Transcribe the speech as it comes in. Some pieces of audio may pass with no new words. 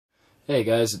Hey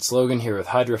guys, it's Logan here with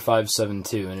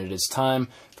Hydra572, and it is time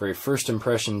for a first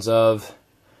impressions of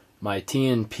my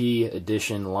TNP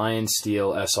edition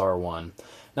LionSteel SR1.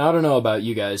 Now, I don't know about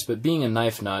you guys, but being a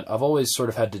knife nut, I've always sort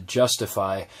of had to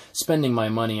justify spending my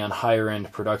money on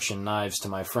higher-end production knives to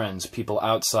my friends, people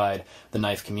outside the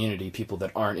knife community, people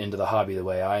that aren't into the hobby the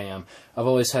way I am. I've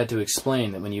always had to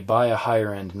explain that when you buy a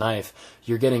higher-end knife,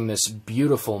 you're getting this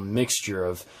beautiful mixture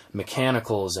of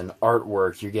mechanicals and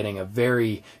artwork. You're getting a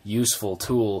very useful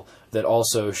tool that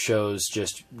also shows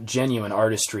just genuine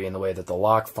artistry in the way that the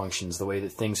lock functions, the way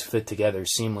that things fit together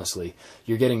seamlessly.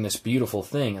 You're getting this beautiful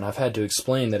thing, and I've had to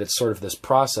explain that it's sort of this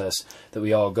process that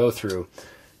we all go through,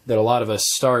 that a lot of us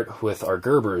start with our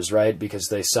Gerbers, right, because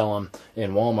they sell them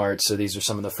in Walmart, so these are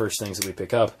some of the first things that we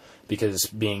pick up, because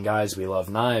being guys, we love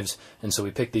knives, and so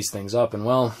we pick these things up, and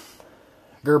well,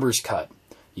 Gerbers cut.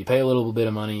 You pay a little bit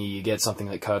of money, you get something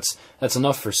that cuts. That's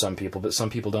enough for some people, but some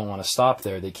people don't want to stop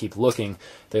there. They keep looking.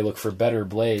 They look for better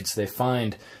blades. They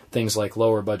find things like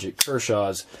lower budget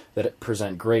Kershaws that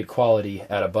present great quality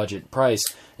at a budget price,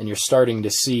 and you're starting to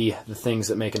see the things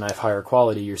that make a knife higher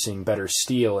quality. You're seeing better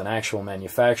steel, an actual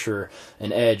manufacturer,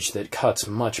 an edge that cuts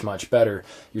much, much better.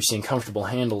 You're seeing comfortable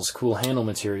handles, cool handle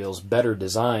materials, better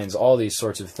designs, all these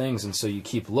sorts of things, and so you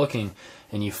keep looking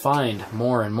and you find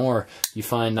more and more. You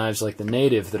find knives like the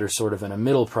Native that are sort of in a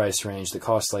middle price range that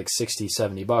cost like 60,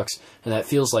 70 bucks, and that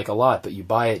feels like a lot, but you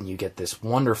buy it and you get this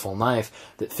wonderful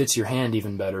knife that fits your hand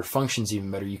even better, functions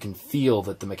even better. You can feel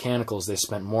that the mechanicals, they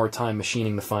spent more time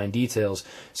machining the fine details,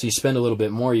 so you spend a little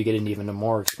bit more, you get into even the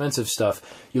more expensive stuff.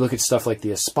 You look at stuff like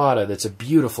the Espada, that's a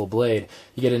beautiful blade.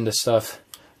 You get into stuff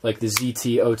like the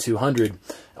ZT-0200,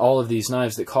 all of these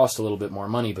knives that cost a little bit more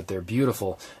money, but they're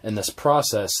beautiful. And this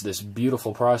process, this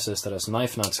beautiful process that us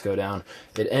knife nuts go down,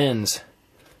 it ends,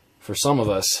 for some of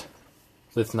us,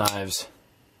 with knives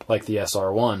like the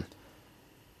SR1.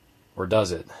 Or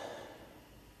does it?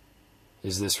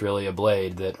 Is this really a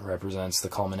blade that represents the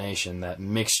culmination, that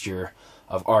mixture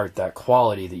of art, that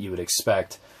quality that you would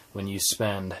expect when you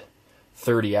spend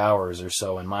 30 hours or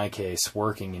so, in my case,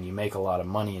 working, and you make a lot of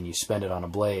money and you spend it on a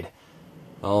blade?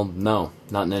 Well, no,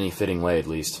 not in any fitting way at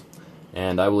least.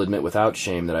 And I will admit without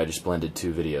shame that I just blended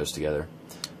two videos together.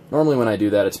 Normally when I do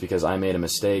that, it's because I made a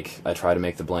mistake. I try to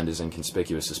make the blend as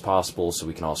inconspicuous as possible so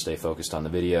we can all stay focused on the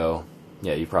video.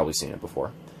 Yeah, you've probably seen it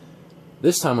before.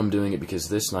 This time I'm doing it because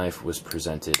this knife was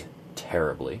presented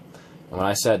terribly. And when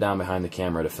I sat down behind the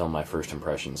camera to film my first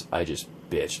impressions, I just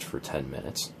bitched for 10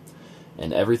 minutes.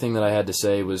 And everything that I had to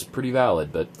say was pretty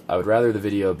valid, but I would rather the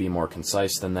video be more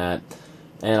concise than that.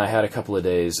 And I had a couple of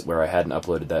days where I hadn't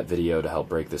uploaded that video to help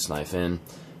break this knife in,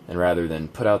 and rather than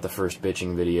put out the first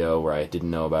bitching video where I didn't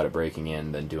know about it breaking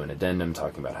in, then do an addendum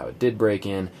talking about how it did break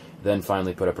in, then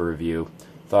finally put up a review,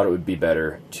 thought it would be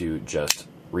better to just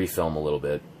refilm a little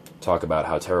bit, talk about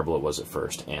how terrible it was at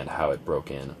first and how it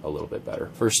broke in a little bit better.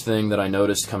 First thing that I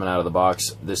noticed coming out of the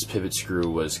box, this pivot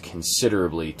screw was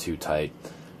considerably too tight.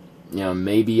 You know,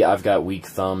 maybe I've got weak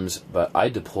thumbs, but I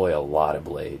deploy a lot of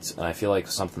blades, and I feel like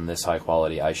something this high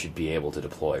quality I should be able to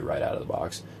deploy right out of the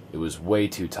box. It was way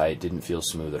too tight, didn't feel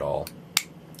smooth at all.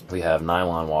 We have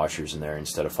nylon washers in there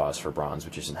instead of phosphor bronze,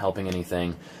 which isn't helping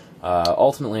anything.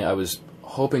 Ultimately, I was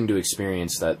hoping to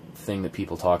experience that thing that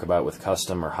people talk about with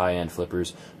custom or high-end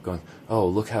flippers, going, oh,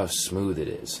 look how smooth it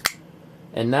is.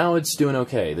 And now it's doing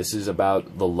okay. This is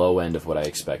about the low end of what I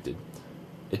expected.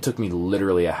 It took me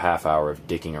literally a half hour of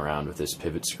dicking around with this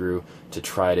pivot screw to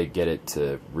try to get it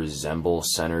to resemble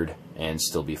centered and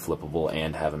still be flippable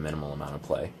and have a minimal amount of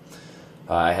play.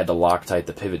 I had to Loctite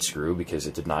the pivot screw because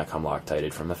it did not come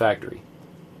Loctited from the factory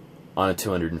on a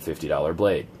 $250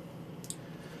 blade.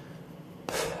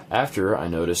 After I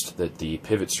noticed that the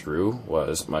pivot screw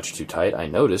was much too tight, I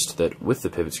noticed that with the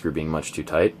pivot screw being much too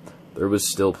tight, there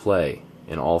was still play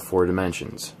in all four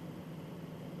dimensions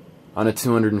on a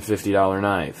 $250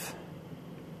 knife.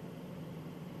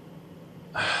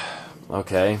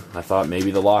 Okay, I thought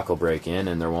maybe the lock will break in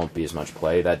and there won't be as much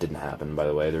play. That didn't happen, by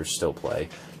the way. There's still play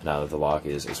now that the lock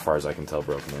is, as far as I can tell,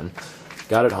 broken in.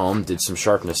 Got it home, did some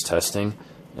sharpness testing,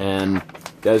 and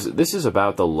guys, this is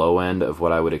about the low end of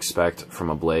what I would expect from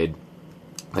a blade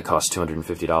that costs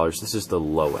 $250. This is the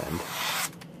low end.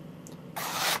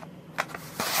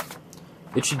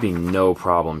 It should be no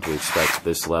problem to expect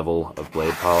this level of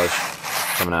blade polish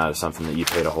coming out of something that you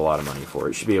paid a whole lot of money for.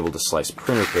 It should be able to slice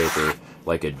printer paper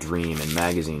like a dream and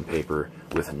magazine paper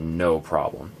with no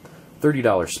problem. $30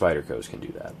 Spydercos can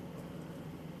do that.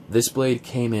 This blade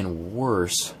came in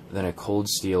worse than a Cold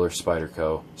Steel or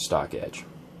Spyderco stock edge.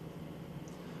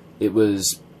 It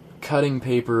was cutting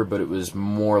paper, but it was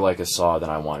more like a saw than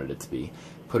I wanted it to be.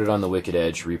 Put it on the Wicked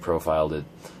Edge, reprofiled it,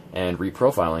 And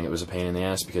reprofiling it was a pain in the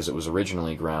ass because it was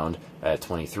originally ground at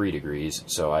 23 degrees,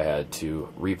 so I had to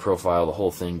reprofile the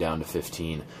whole thing down to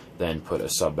 15, then put a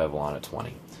sub-bevel on at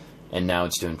 20. And now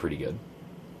it's doing pretty good.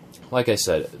 Like I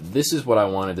said, this is what I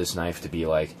wanted this knife to be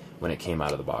like when it came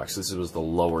out of the box. This was the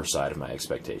lower side of my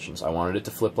expectations. I wanted it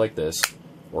to flip like this,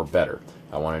 or better.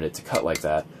 I wanted it to cut like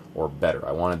that, or better.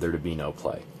 I wanted there to be no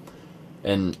play.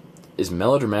 And as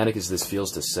melodramatic as this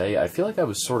feels to say, I feel like I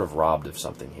was sort of robbed of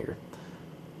something here.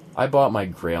 I bought my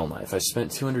Grail knife. I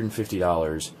spent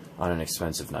 $250 on an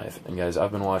expensive knife. And guys,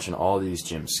 I've been watching all these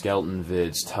Jim Skelton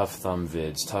vids, Tough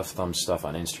Thumb stuff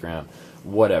on Instagram,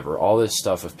 whatever. All this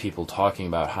stuff of people talking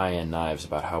about high-end knives,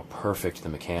 about how perfect the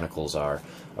mechanicals are,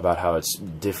 about how it's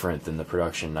different than the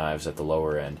production knives at the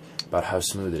lower end, about how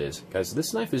smooth it is. Guys,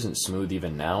 this knife isn't smooth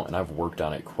even now, and I've worked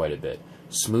on it quite a bit.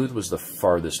 Smooth was the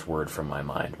farthest word from my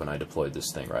mind when I deployed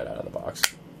this thing right out of the box.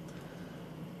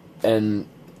 And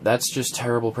that's just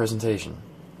terrible presentation.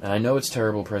 And I know it's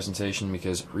terrible presentation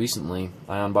because recently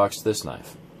I unboxed this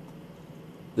knife.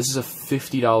 This is a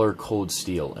 $50 cold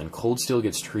steel, and cold steel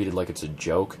gets treated like it's a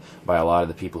joke by a lot of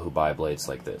the people who buy blades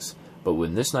like this. But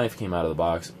when this knife came out of the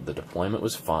box, the deployment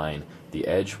was fine, the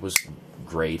edge was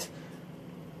great.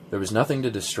 There was nothing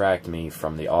to distract me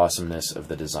from the awesomeness of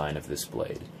the design of this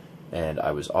blade. And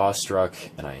I was awestruck,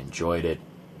 and I enjoyed it,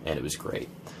 and it was great.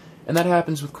 And that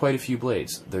happens with quite a few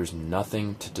blades. There's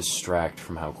nothing to distract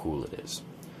from how cool it is.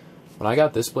 When I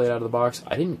got this blade out of the box,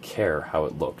 I didn't care how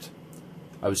it looked.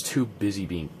 I was too busy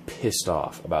being pissed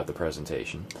off about the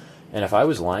presentation. And if I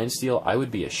was LionSteel, I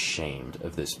would be ashamed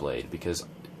of this blade, because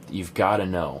you've got to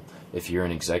know, if you're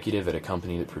an executive at a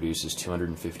company that produces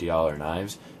 $250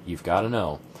 knives, you've got to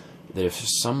know that if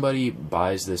somebody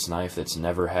buys this knife that's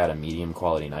never had a medium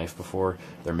quality knife before,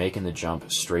 they're making the jump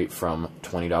straight from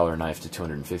 $20 knife to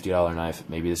 $250 knife.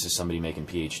 Maybe this is somebody making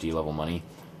PhD level money.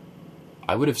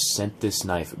 I would have sent this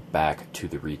knife back to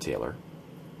the retailer,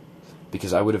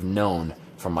 because I would have known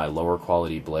from my lower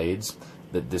quality blades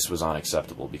that this was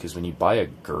unacceptable. Because when you buy a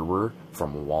Gerber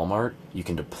from Walmart, you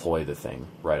can deploy the thing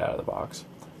right out of the box.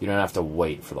 You don't have to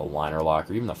wait for the liner lock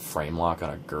or even the frame lock on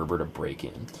a Gerber to break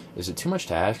in. Is it too much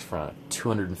to ask for a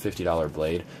 $250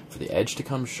 blade for the edge to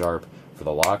come sharp, for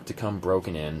the lock to come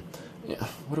broken in?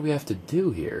 What do we have to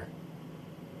do here?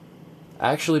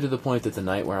 Actually, to the point that the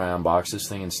night where I unboxed this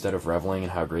thing, instead of reveling in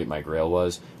how great my Grail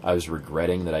was, I was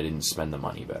regretting that I didn't spend the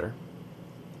money better.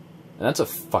 And that's a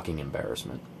fucking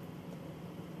embarrassment.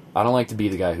 I don't like to be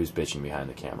the guy who's bitching behind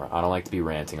the camera. I don't like to be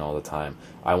ranting all the time.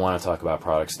 I want to talk about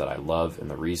products that I love and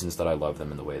the reasons that I love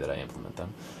them and the way that I implement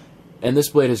them. And this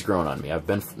blade has grown on me. I've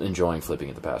been enjoying flipping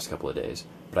it the past couple of days,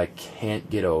 but I can't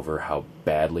get over how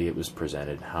badly it was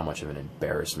presented and how much of an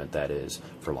embarrassment that is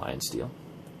for LionSteel.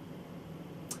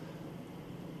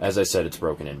 As I said, it's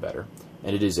broken in better,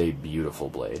 and it is a beautiful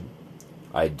blade.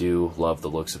 I do love the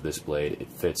looks of this blade. It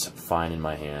fits fine in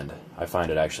my hand. I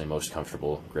find it actually most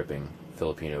comfortable gripping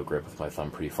Filipino grip with my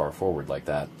thumb pretty far forward like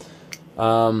that.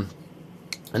 And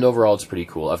overall, it's pretty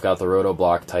cool. I've got the roto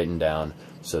block tightened down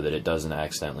so that it doesn't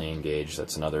accidentally engage.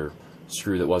 That's another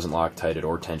screw that wasn't Loctited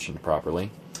or tensioned properly.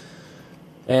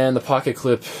 And the pocket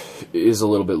clip is a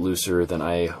little bit looser than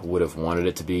I would have wanted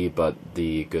it to be, but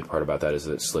the good part about that is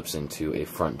that it slips into a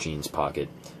front jeans pocket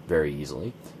very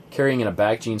easily. Carrying in a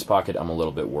back jeans pocket, I'm a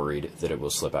little bit worried that it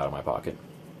will slip out of my pocket.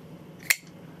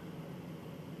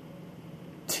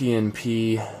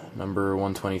 TNP number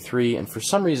 123, and for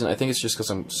some reason, I think it's just because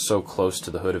I'm so close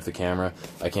to the hood of the camera,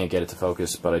 I can't get it to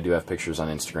focus, but I do have pictures on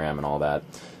Instagram and all that.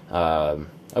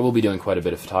 I will be doing quite a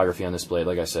bit of photography on this blade.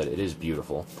 Like I said, it is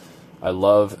beautiful. I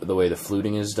love the way the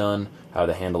fluting is done, how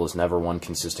the handle is never one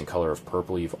consistent color of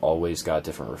purple. You've always got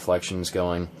different reflections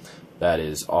going. That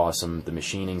is awesome. The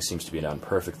machining seems to be done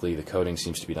perfectly. The coating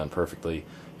seems to be done perfectly.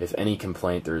 If any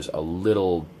complaint, there's a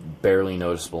little, barely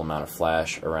noticeable amount of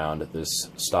flash around this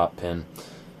stop pin.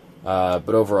 But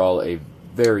overall, a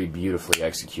very beautifully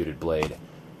executed blade.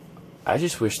 I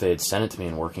just wish they had sent it to me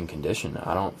in working condition.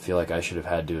 I don't feel like I should have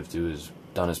had to have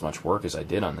done as much work as I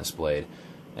did on this blade.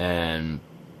 And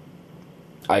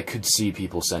I could see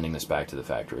people sending this back to the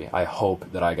factory. I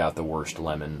hope that I got the worst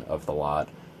lemon of the lot.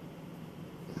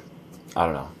 I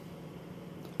don't know.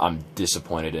 I'm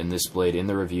disappointed in this blade. In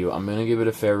the review, I'm going to give it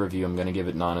a fair review. I'm going to give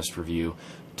it an honest review,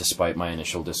 despite my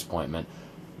initial disappointment.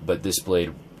 But this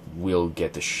blade will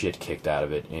get the shit kicked out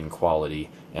of it in quality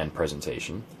and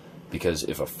presentation. Because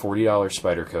if a $40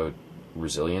 Spyderco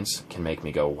Resilience can make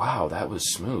me go, wow, that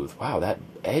was smooth. Wow, that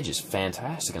edge is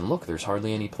fantastic. And look, there's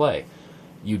hardly any play.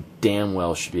 you damn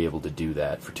well should be able to do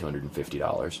that for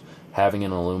 $250. Having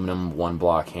an aluminum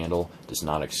one-block handle does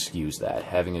not excuse that.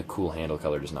 Having a cool handle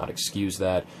color does not excuse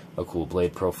that. A cool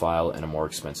blade profile and a more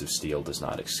expensive steel does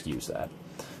not excuse that.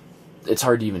 It's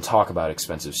hard to even talk about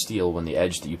expensive steel when the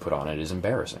edge that you put on it is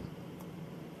embarrassing.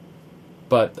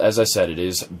 But, as I said, it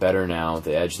is better now.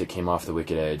 The edge that came off the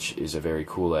Wicked Edge is a very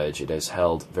cool edge. It has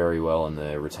held very well in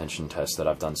the retention test that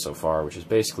I've done so far, which has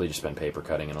basically just been paper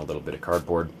cutting and a little bit of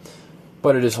cardboard.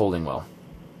 But it is holding well.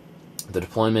 The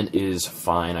deployment is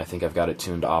fine. I think I've got it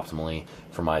tuned optimally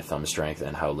for my thumb strength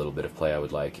and how little bit of play I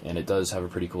would like. And it does have a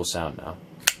pretty cool sound now.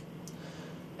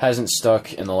 Hasn't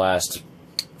stuck in the last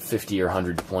 50 or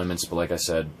 100 deployments, but like I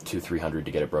said, 200-300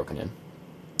 to get it broken in.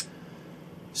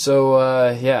 So,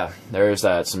 yeah, there's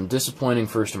that. Some disappointing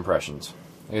first impressions.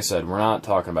 Like I said, we're not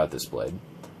talking about this blade.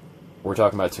 We're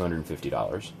talking about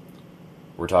 $250.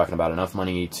 We're talking about enough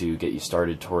money to get you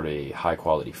started toward a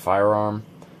high-quality firearm.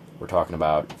 We're talking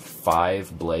about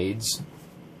 5 blades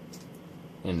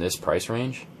in this price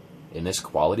range, in this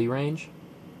quality range.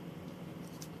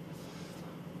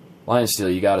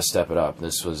 LionSteel, you got to step it up.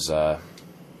 This was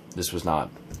not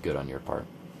good on your part.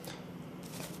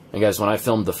 And guys, when I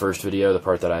filmed the first video, the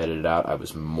part that I edited out, I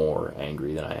was more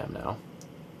angry than I am now.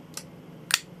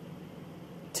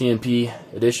 TNP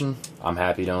edition, I'm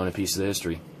happy to own a piece of the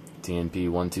history. TNP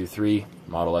 123,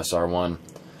 model SR1.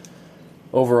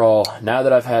 Overall, now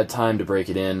that I've had time to break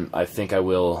it in, I think I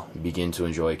will begin to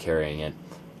enjoy carrying it.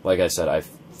 Like I said, I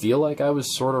feel like I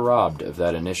was sort of robbed of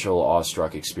that initial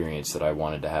awestruck experience that I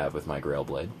wanted to have with my Grail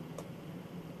blade.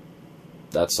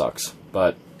 That sucks,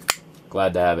 but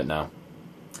glad to have it now.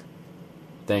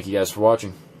 Thank you guys for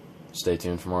watching. Stay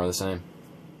tuned for more of the same.